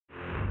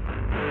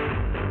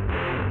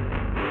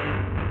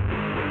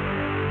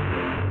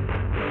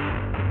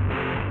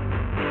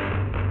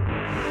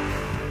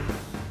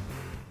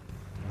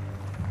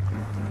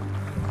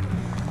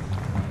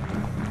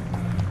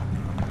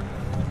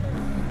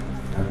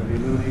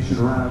the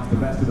elimination rounds, the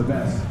best of the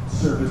best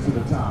surface to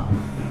the top.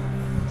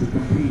 To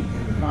compete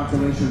in the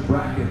consolation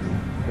bracket,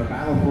 the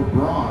battle for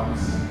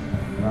bronze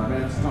in our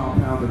men's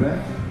compound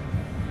event.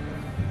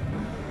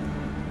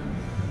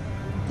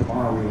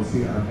 Tomorrow we will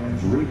see our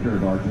men's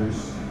recurve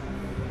archers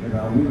and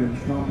our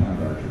women's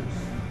compound archers.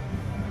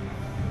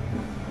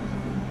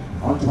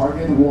 On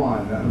target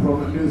 1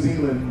 from New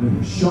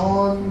Zealand,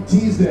 Shaun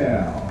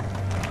Teasdale.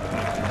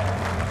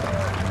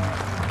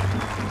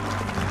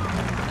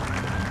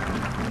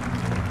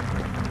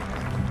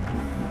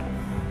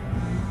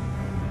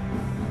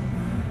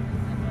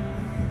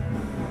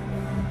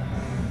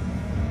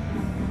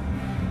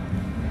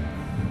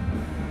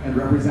 And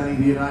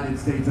representing the United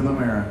States of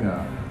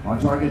America, on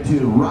target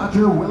 2,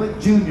 Rodger Willet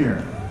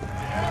Jr.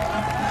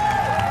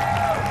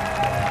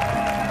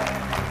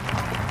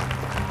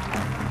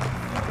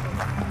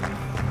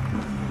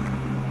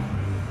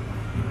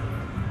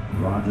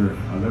 Rodger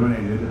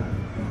eliminated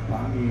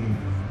Pani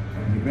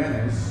and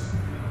Jimenez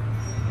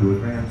to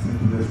advance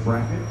into this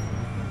bracket.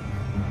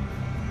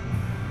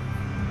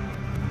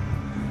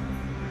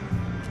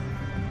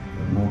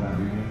 The format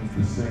remains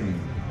the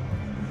same.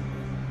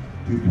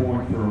 2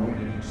 points for a win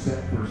in each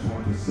set, first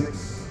one to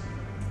 6.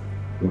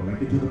 Will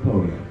make it to the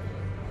podium.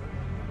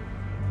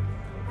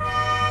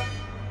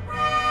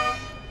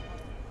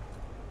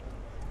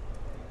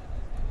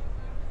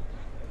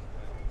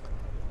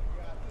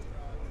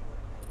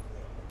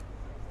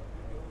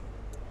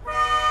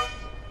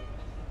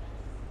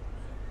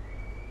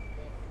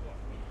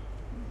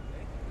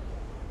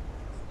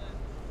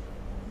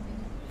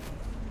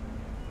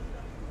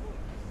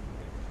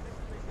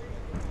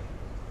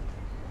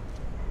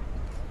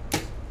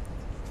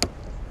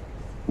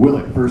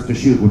 Willet first to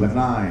shoot with a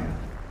 9.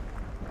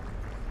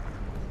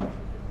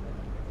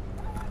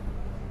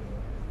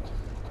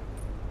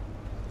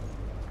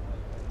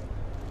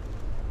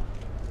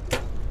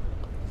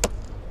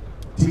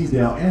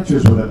 Teasdale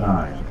answers with a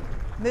 9.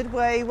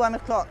 Midway, 1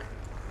 o'clock.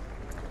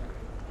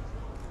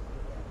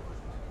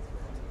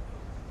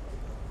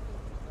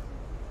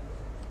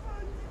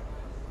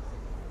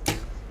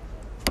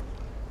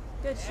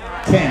 Good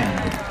shot.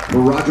 10 for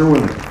Rodger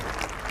Willet.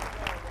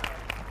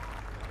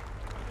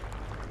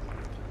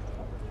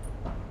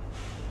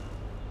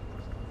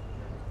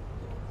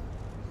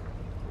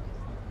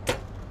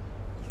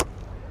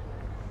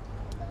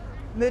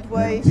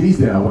 Midway. And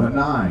Teasdale with a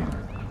 9.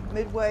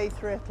 Midway,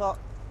 3 o'clock.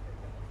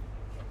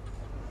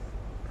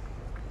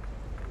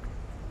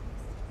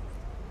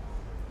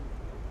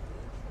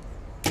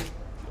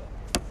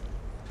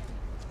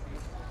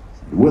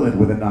 Willet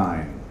with a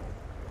 9.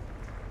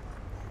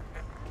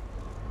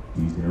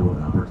 Teasdale with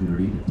an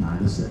opportunity to tie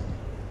the set.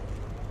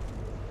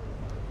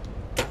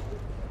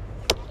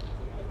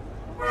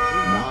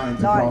 9s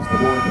across the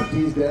board for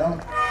Teasdale.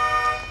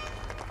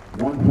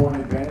 1 point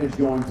advantage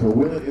going to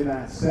Willet in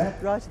that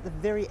set. Right at the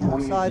very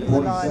outside of the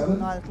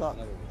 9 o'clock.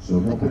 So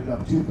he'll pick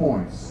up 2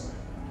 points.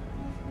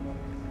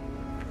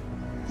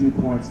 2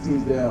 points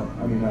Teasdale,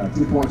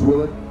 2 points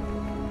Willet.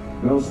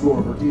 No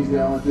score for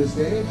Teasdale at this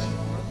stage.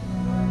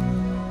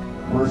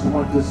 First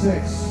one to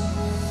 6.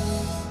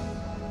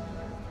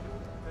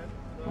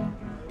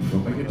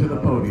 We'll make it to the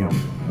podium.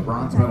 The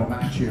bronze medal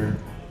match here.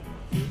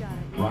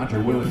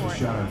 Rodger Willet just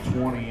shot a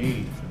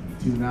 28,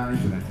 2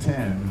 9s and a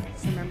 10.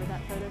 So remember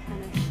that photo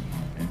finish?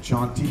 And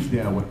Shaun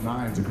Teasdale with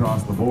 9s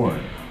across the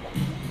board.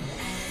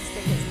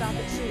 Stick it, stop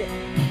it, shoot it.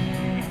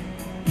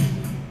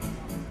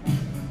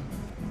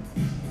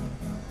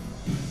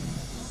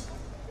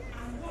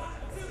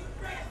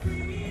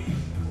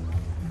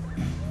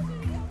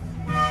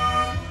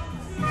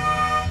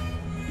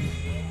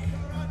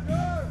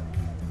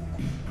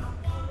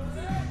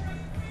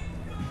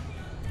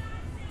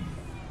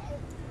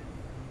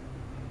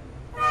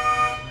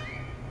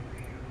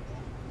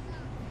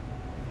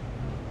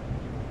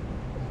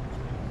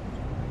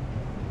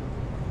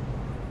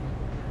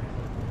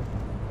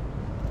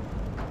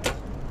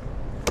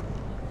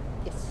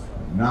 Yes.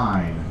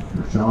 9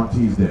 for Shaun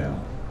Teasdale.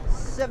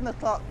 7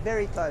 o'clock,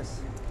 very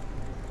close.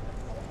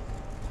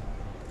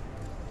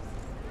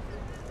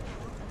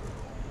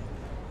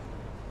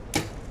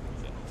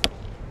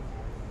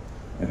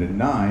 And a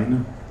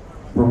 9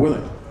 for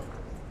Willet.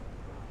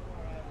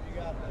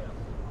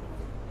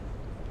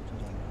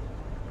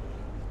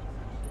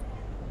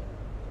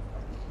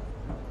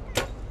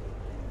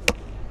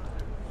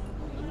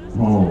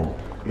 Oh,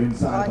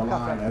 inside the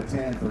line, a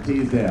 10 for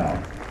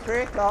Teasdale.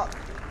 3 o'clock.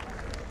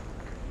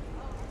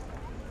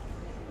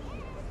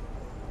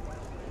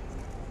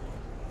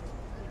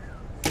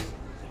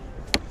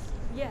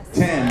 Yes.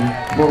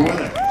 10 for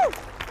Willet.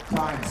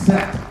 Tied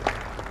set.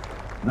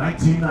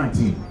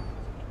 19-19.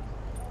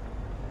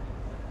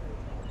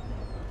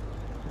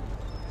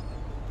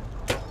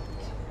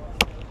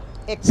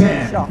 Excellent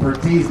 10 shot. for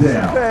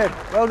Teasdale. Superb.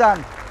 Well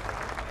done.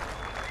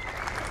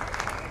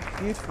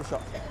 Beautiful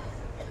shot.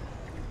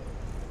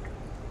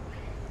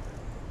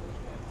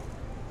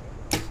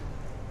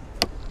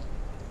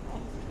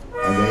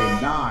 And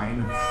a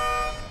 9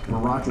 for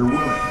Rodger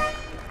Willet.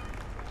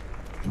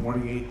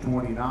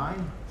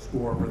 28-29.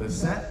 Score for the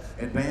set.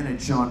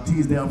 advantage. Shaun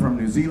Teasdale from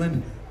New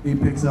Zealand. He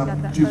picks up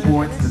Got that 2 photo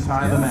points to finish?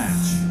 tie the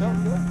match.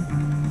 Felt good.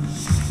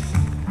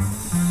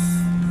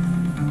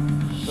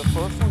 The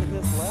first one that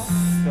missed left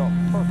felt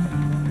perfect.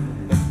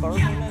 The third one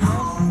that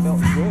missed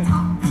felt good.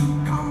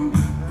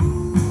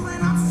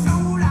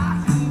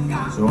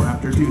 So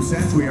after 2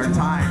 sets, we are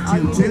tied All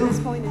you need at this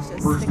 2-2. point is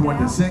just First stick it one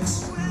to out.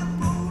 6.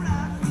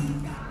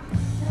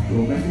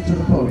 We'll make it to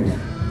the podium.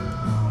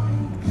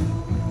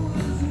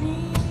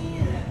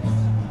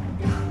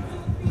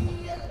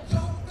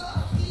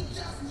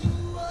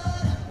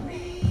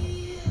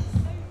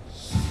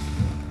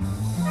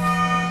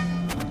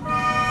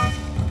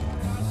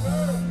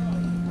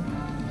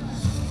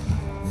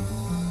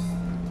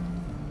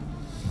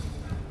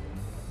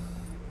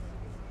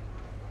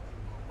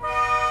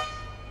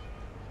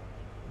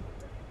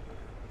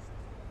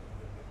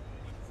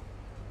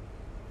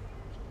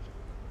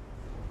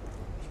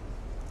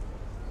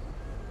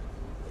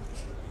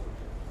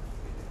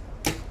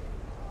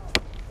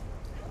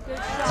 Good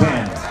shot.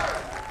 10.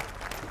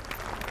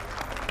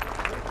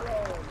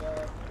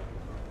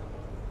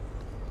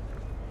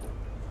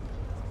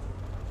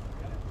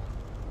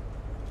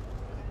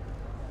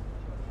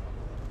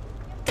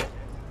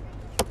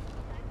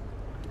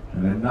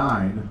 And a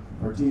 9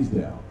 for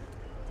Teasdale.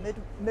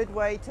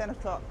 Midway, 10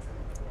 o'clock.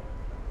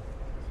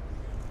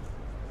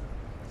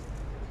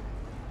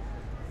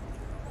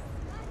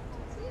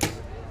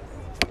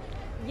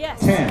 Yes.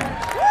 10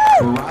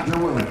 for Rodger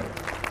Willet.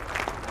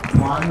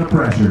 Applying the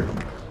pressure.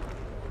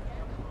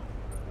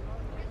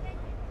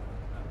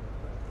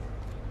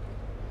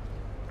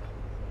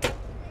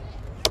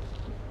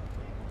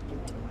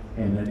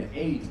 And an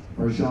 8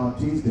 for Shaun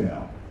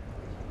Teasdale.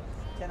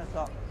 10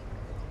 o'clock.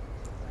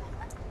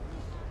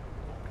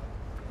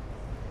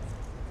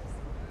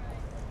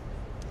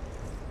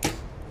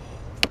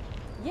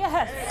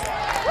 Yes.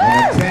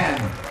 And a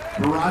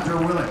 10 for Rodger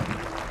Willet.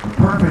 A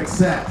perfect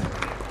set.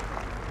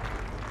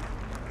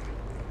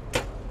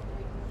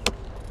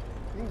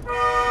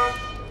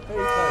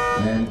 Very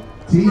close. And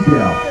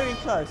Teasdale Very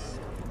close.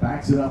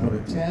 backs it up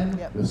with a 10.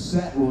 Yep. The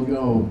set will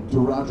go to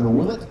Rodger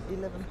Willet.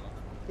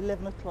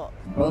 11 o'clock.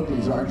 Both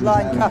these archers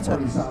Line had cutter.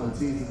 pretty solid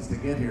seasons to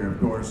get here, of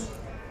course.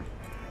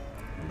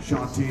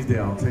 Shaun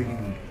Teasdale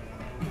taking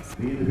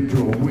the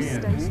individual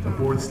win, Stay the strong.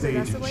 4th stage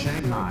That's the in way to do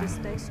it. Shanghai. Just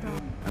stay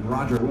strong. And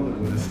Rodger Willet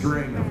with a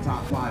string of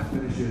top 5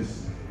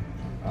 finishes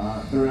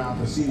throughout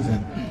the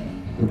season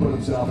to put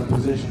himself in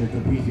position to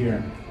compete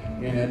here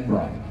in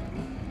Edinburgh.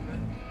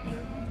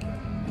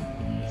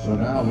 So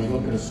now we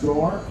look at a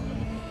score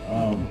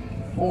of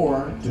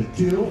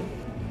 4-2.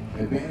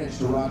 Advantage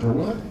to Rodger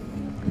Willet.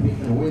 If he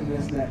can win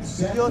this next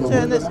set, Your he'll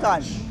turn win the this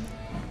time. match.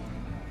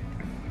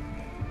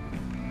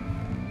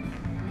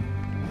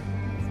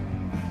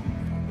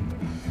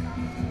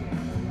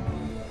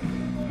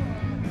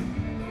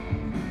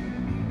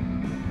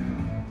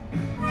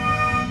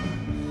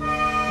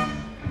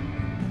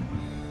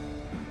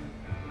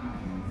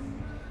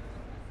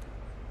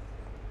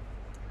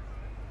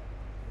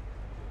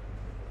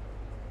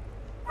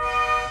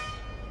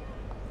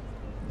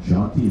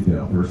 Shaun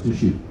Teasdale, first to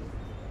shoot.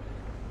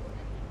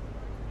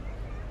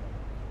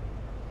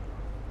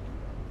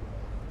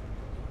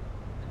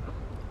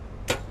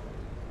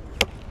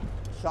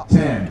 Shot.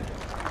 10.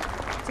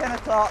 10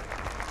 o'clock.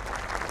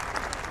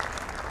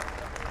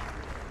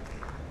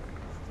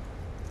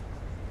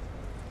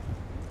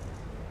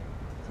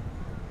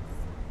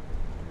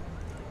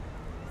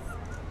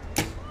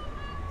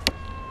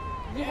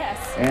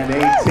 Yes. And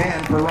a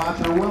 10 for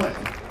Rodger Willet.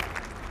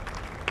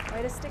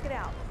 Way to stick it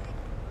out.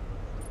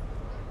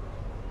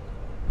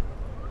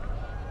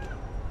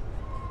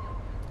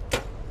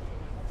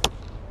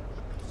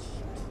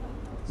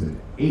 It's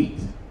an 8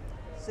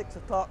 6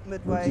 o'clock, for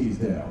midway.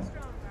 Teasdale.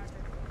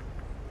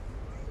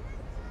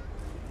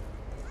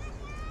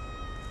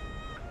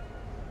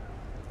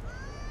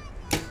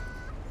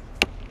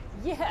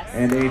 Yes.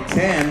 And a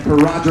 10 for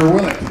Rodger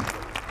Willet.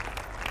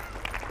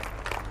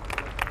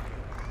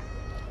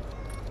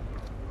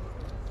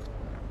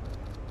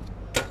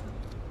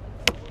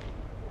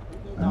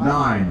 A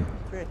 9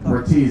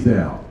 for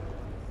Teasdale.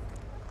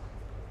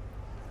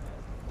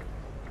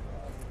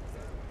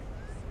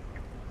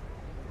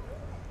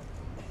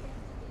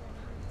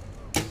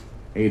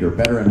 Eight or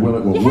better, and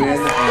Willet will win. And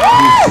he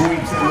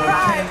sweeps it with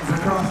 10s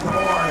across the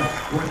board.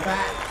 With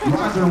that,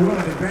 Rodger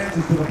Willet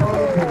advances to the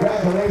podium.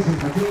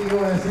 Congratulations for Team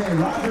USA.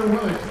 Rodger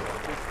Willet,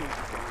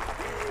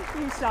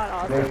 You shot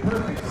awesome. their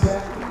perfect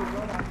set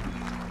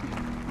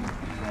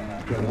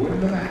to win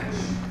the match.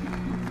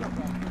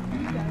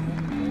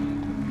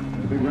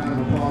 A big round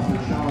of applause for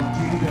Shaun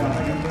Teasdale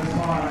taking it this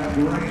far. A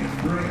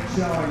great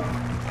showing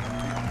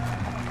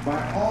by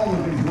all of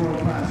these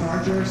world-class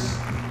archers.